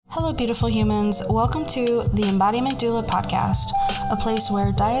Hello, beautiful humans. Welcome to the Embodiment Doula podcast, a place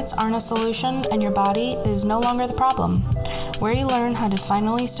where diets aren't a solution and your body is no longer the problem, where you learn how to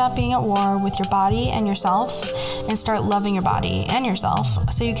finally stop being at war with your body and yourself and start loving your body and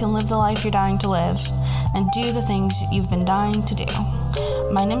yourself so you can live the life you're dying to live and do the things you've been dying to do.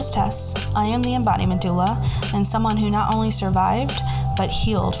 My name is Tess. I am the Embodiment Doula and someone who not only survived but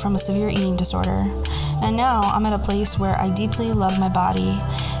healed from a severe eating disorder. And now I'm at a place where I deeply love my body,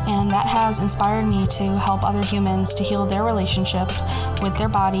 and that has inspired me to help other humans to heal their relationship with their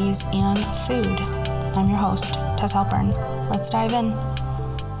bodies and food. I'm your host, Tess Halpern. Let's dive in.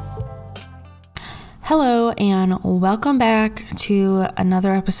 Hello, and welcome back to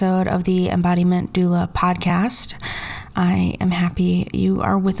another episode of the Embodiment Doula podcast. I am happy you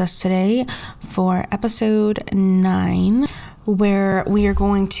are with us today for episode 9, where we are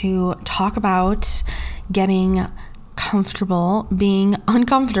going to talk about getting comfortable being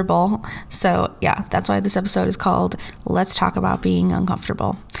uncomfortable. So yeah, that's why this episode is called Let's Talk About Being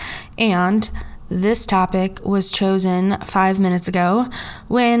Uncomfortable. And this topic was chosen 5 minutes ago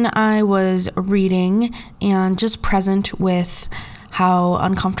when I was reading and just present with how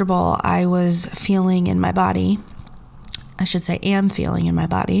uncomfortable I was feeling in my body. I should say am feeling in my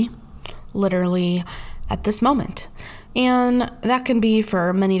body, literally at this moment. And that can be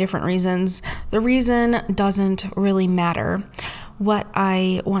for many different reasons. The reason doesn't really matter. What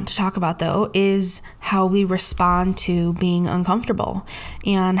I want to talk about, though, is how we respond to being uncomfortable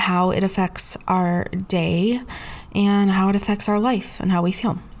and how it affects our day and how it affects our life and how we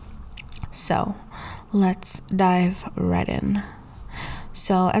feel. So let's dive right in.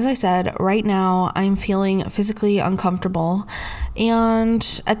 So as I said, right now I'm feeling physically uncomfortable,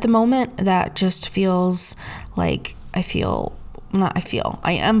 and at the moment that just feels like I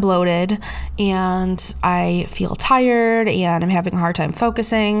am bloated and I feel tired and I'm having a hard time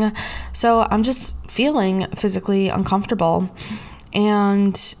focusing. So I'm just feeling physically uncomfortable.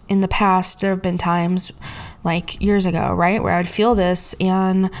 And in the past, there have been times like years ago, right, where I'd feel this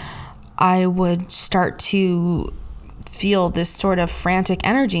and I would start to feel this sort of frantic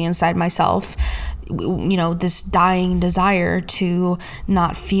energy inside myself, this dying desire to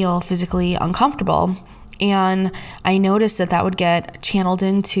not feel physically uncomfortable. And I noticed that would get channeled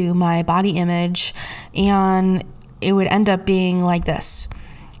into my body image, and it would end up being like this.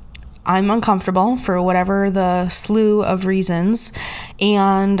 I'm uncomfortable for whatever the slew of reasons,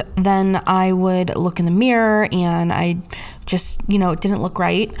 and then I would look in the mirror and I just, it didn't look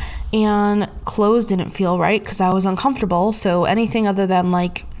right, and clothes didn't feel right because I was uncomfortable. So anything other than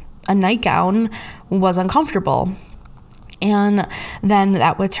like a nightgown was uncomfortable. And then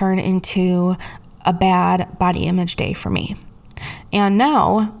that would turn into a bad body image day for me. And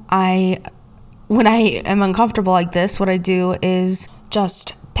now when I am uncomfortable like this, what I do is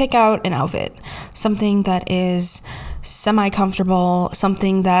just pick out an outfit, something that is semi-comfortable,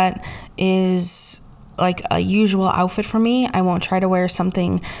 something that is like a usual outfit for me. I won't try to wear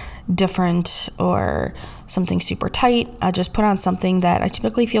something different or something super tight. I just put on something that I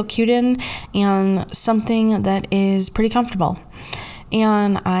typically feel cute in and something that is pretty comfortable.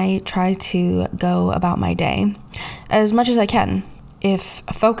 And I try to go about my day as much as I can. If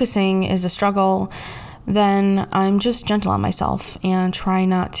focusing is a struggle, then I'm just gentle on myself and try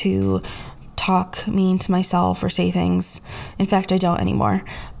not to talk mean to myself or say things. In fact, I don't anymore.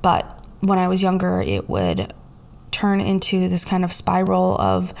 But when I was younger, it would turn into this kind of spiral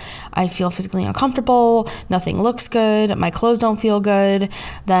of I feel physically uncomfortable, nothing looks good, my clothes don't feel good,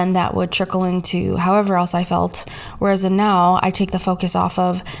 then that would trickle into however else I felt. Whereas now I take the focus off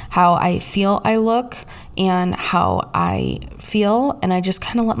of how I feel I look and how I feel, and I just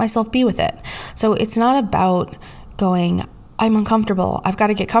kind of let myself be with it. So it's not about going, I'm uncomfortable, I've got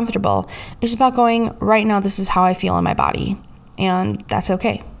to get comfortable. It's about going, right now this is how I feel in my body, and that's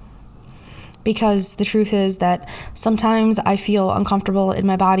okay. Because the truth is that sometimes I feel uncomfortable in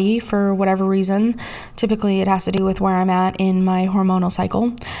my body for whatever reason. Typically, it has to do with where I'm at in my hormonal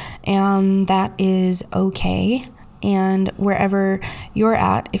cycle, and that is okay. And wherever you're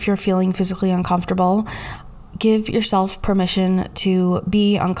at, if you're feeling physically uncomfortable, give yourself permission to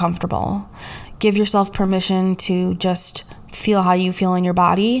be uncomfortable. Give yourself permission to just feel how you feel in your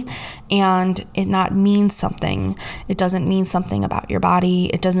body and it not mean something. It doesn't mean something about your body.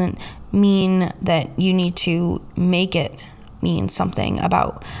 It doesn't mean that you need to make it mean something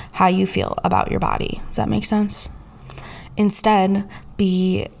about how you feel about your body. Does that make sense? Instead,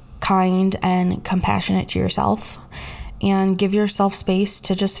 be kind and compassionate to yourself and give yourself space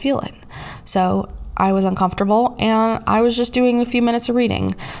to just feel it. So I was uncomfortable and I was just doing a few minutes of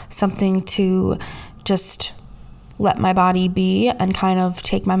reading, something to just let my body be and kind of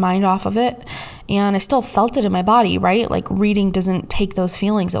take my mind off of it. And I still felt it in my body, right? Like reading doesn't take those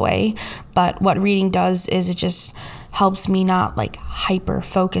feelings away, but what reading does is it just helps me not like hyper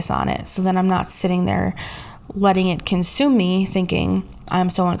focus on it. So then I'm not sitting there letting it consume me thinking, I'm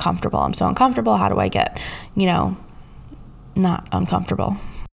so uncomfortable. How do I get, not uncomfortable?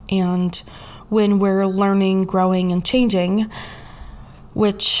 And when we're learning, growing, and changing,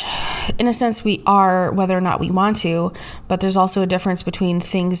 which in a sense we are, whether or not we want to, but there's also a difference between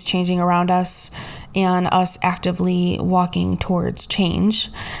things changing around us and us actively walking towards change.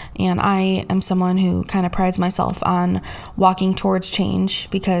 And I am someone who kind of prides myself on walking towards change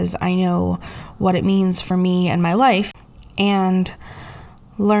because I know what it means for me and my life. And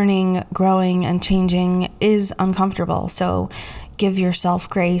learning, growing, and changing is uncomfortable. So give yourself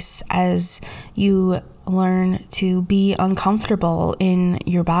grace as you learn to be uncomfortable in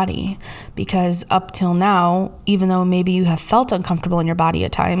your body, because up till now, even though maybe you have felt uncomfortable in your body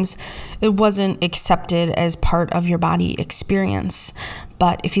at times, it wasn't accepted as part of your body experience.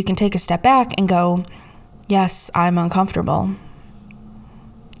 But if you can take a step back and go, yes, I'm uncomfortable,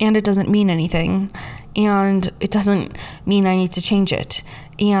 and it doesn't mean anything, and it doesn't mean I need to change it,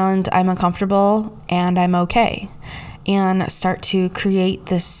 and I'm uncomfortable and I'm okay, and start to create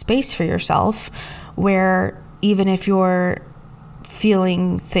this space for yourself where even if you're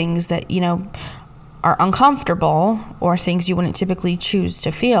feeling things that, are uncomfortable or things you wouldn't typically choose to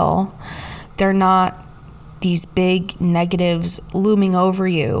feel, they're not these big negatives looming over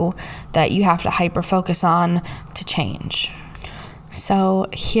you that you have to hyper focus on to change. So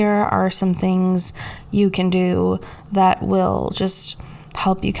here are some things you can do that will just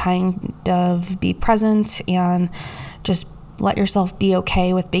help you kind of be present and just let yourself be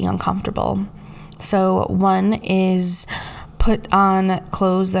okay with being uncomfortable. So one is put on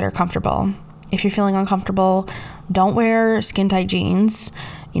clothes that are comfortable. If you're feeling uncomfortable, don't wear skin-tight jeans.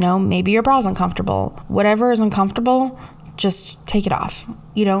 Maybe your bra's uncomfortable. Whatever is uncomfortable, just take it off.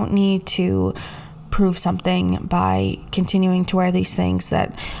 You don't need to prove something by continuing to wear these things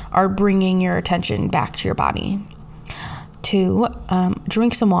that are bringing your attention back to your body. 2,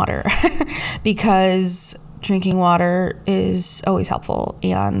 drink some water because drinking water is always helpful,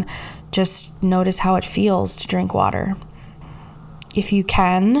 and just notice how it feels to drink water. If you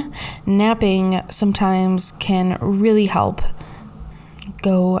can, napping sometimes can really help.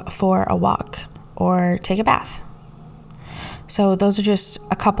 Go for a walk or take a bath. So those are just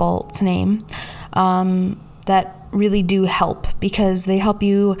a couple to name that really do help because they help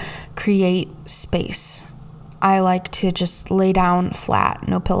you create space. I like to just lay down flat,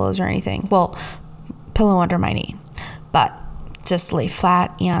 no pillows or anything. Well, pillow under my knee, but just lay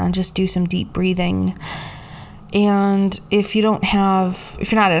flat and just do some deep breathing. And if you're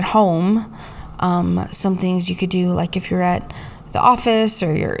not at home, some things you could do, like if you're at the office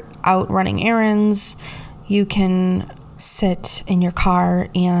or you're out running errands, you can sit in your car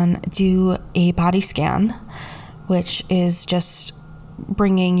and do a body scan, which is just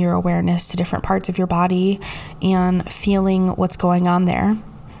bringing your awareness to different parts of your body and feeling what's going on there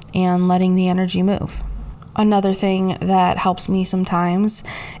and letting the energy move. Another thing that helps me sometimes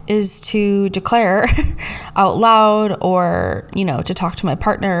is to declare out loud or, to talk to my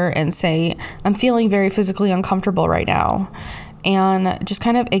partner and say, I'm feeling very physically uncomfortable right now. And just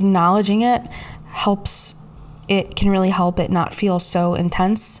kind of acknowledging it can really help it not feel so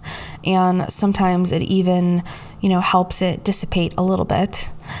intense. And sometimes it even, helps it dissipate a little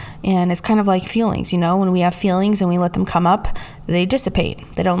bit. And it's kind of like feelings, when we have feelings and we let them come up, they dissipate.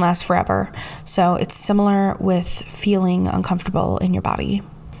 They don't last forever. So it's similar with feeling uncomfortable in your body.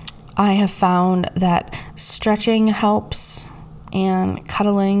 I have found that stretching helps, and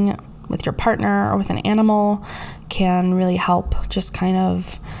cuddling with your partner or with an animal can really help just kind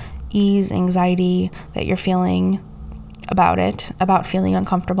of ease anxiety that you're feeling about feeling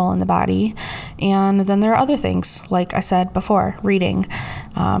uncomfortable in the body. And then there are other things, like I said before, reading,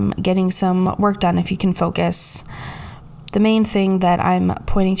 getting some work done if you can focus. The main thing that I'm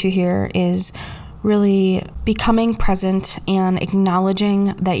pointing to here is really becoming present and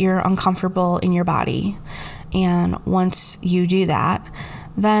acknowledging that you're uncomfortable in your body. And once you do that,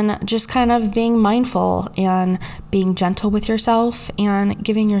 then just kind of being mindful and being gentle with yourself and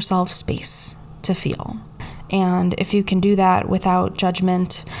giving yourself space to feel. And if you can do that without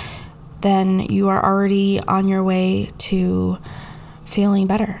judgment, then you are already on your way to feeling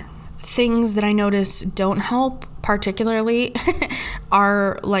better. Things that I notice don't help particularly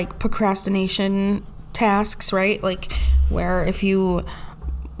are like procrastination tasks, right? Like where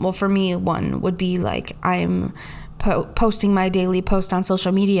for me, one would be like I'm posting my daily post on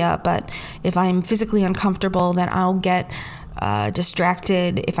social media, but if I'm physically uncomfortable, then I'll get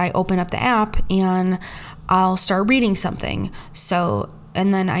distracted if I open up the app and I'll start reading something.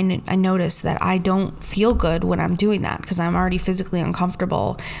 And then I notice that I don't feel good when I'm doing that because I'm already physically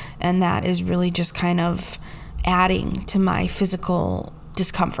uncomfortable, and that is really just kind of adding to my physical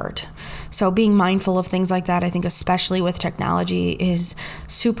discomfort. So being mindful of things like that, I think especially with technology, is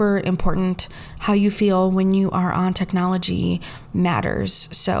super important. How you feel when you are on technology matters.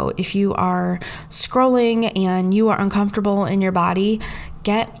 So if you are scrolling and you are uncomfortable in your body,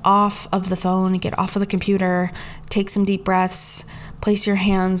 get off of the phone, get off of the computer, take some deep breaths, place your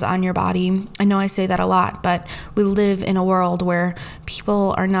hands on your body. I know I say that a lot, but we live in a world where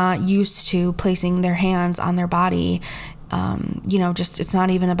people are not used to placing their hands on their body. It's not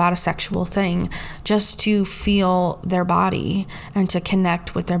even about a sexual thing, just to feel their body and to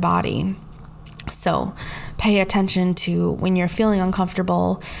connect with their body. So pay attention to when you're feeling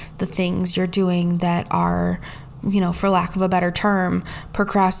uncomfortable, the things you're doing that are, for lack of a better term,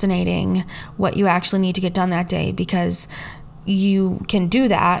 procrastinating what you actually need to get done that day, because you can do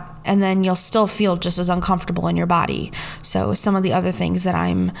that and then you'll still feel just as uncomfortable in your body. So some of the other things that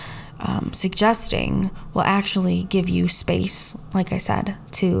I'm suggesting will actually give you space, like I said,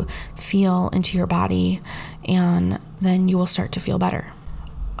 to feel into your body, and then you will start to feel better.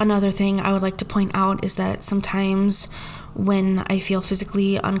 Another thing I would like to point out is that sometimes when I feel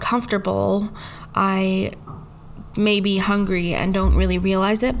physically uncomfortable, I may be hungry and don't really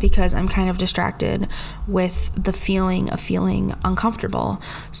realize it because I'm kind of distracted with the feeling of feeling uncomfortable.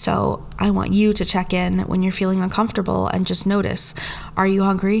 So I want you to check in when you're feeling uncomfortable and just notice, are you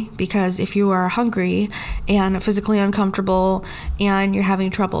hungry? Because if you are hungry and physically uncomfortable and you're having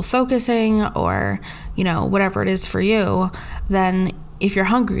trouble focusing, or whatever it is for you, then if you're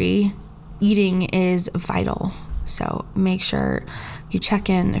hungry, eating is vital. So make sure you check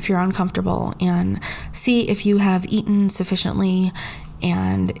in if you're uncomfortable and see if you have eaten sufficiently.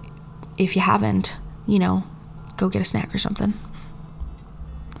 And if you haven't, go get a snack or something.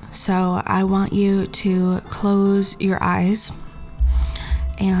 So I want you to close your eyes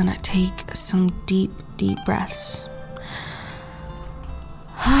and take some deep, deep breaths.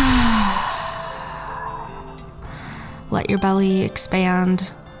 Let your belly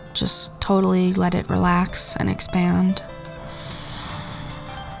expand. Just totally let it relax and expand.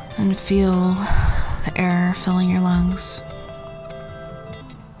 And feel the air filling your lungs.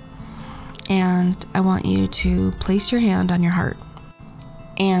 And I want you to place your hand on your heart.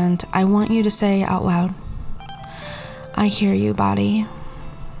 And I want you to say out loud, I hear you, body.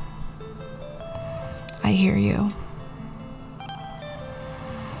 I hear you.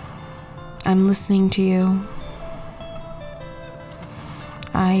 I'm listening to you.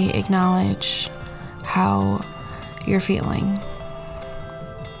 I acknowledge how you're feeling.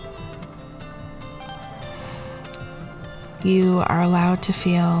 You are allowed to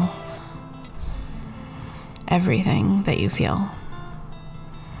feel everything that you feel.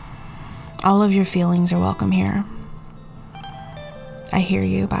 All of your feelings are welcome here. I hear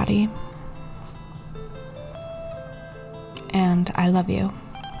you, body. And I love you,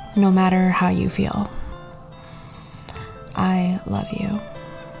 no matter how you feel. I love you.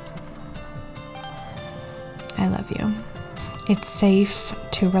 I love you. It's safe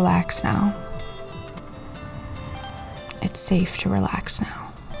to relax now. It's safe to relax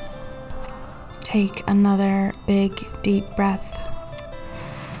now. Take another big, deep breath.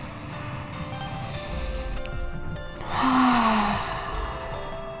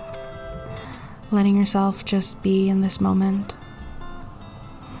 Letting yourself just be in this moment.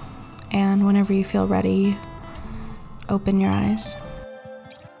 And whenever you feel ready, open your eyes.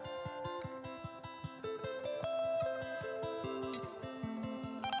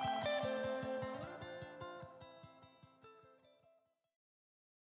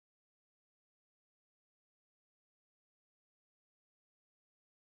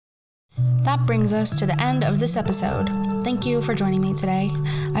 That brings us to the end of this episode. Thank you for joining me today.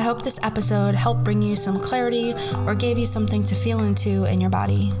 I hope this episode helped bring you some clarity or gave you something to feel into in your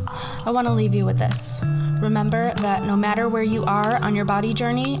body. I want to leave you with this. Remember that no matter where you are on your body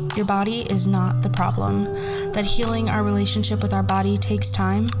journey, your body is not the problem. That healing our relationship with our body takes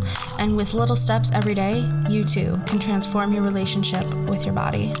time, and with little steps every day, you too can transform your relationship with your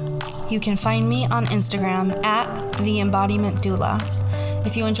body. You can find me on Instagram at The Embodiment Doula.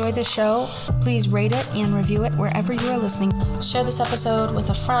 If you enjoyed this show, please rate it and review it wherever you are listening. Share this episode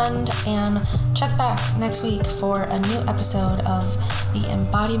with a friend and check back next week for a new episode of the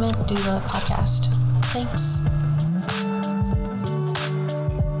Embodiment Doula podcast. Thanks.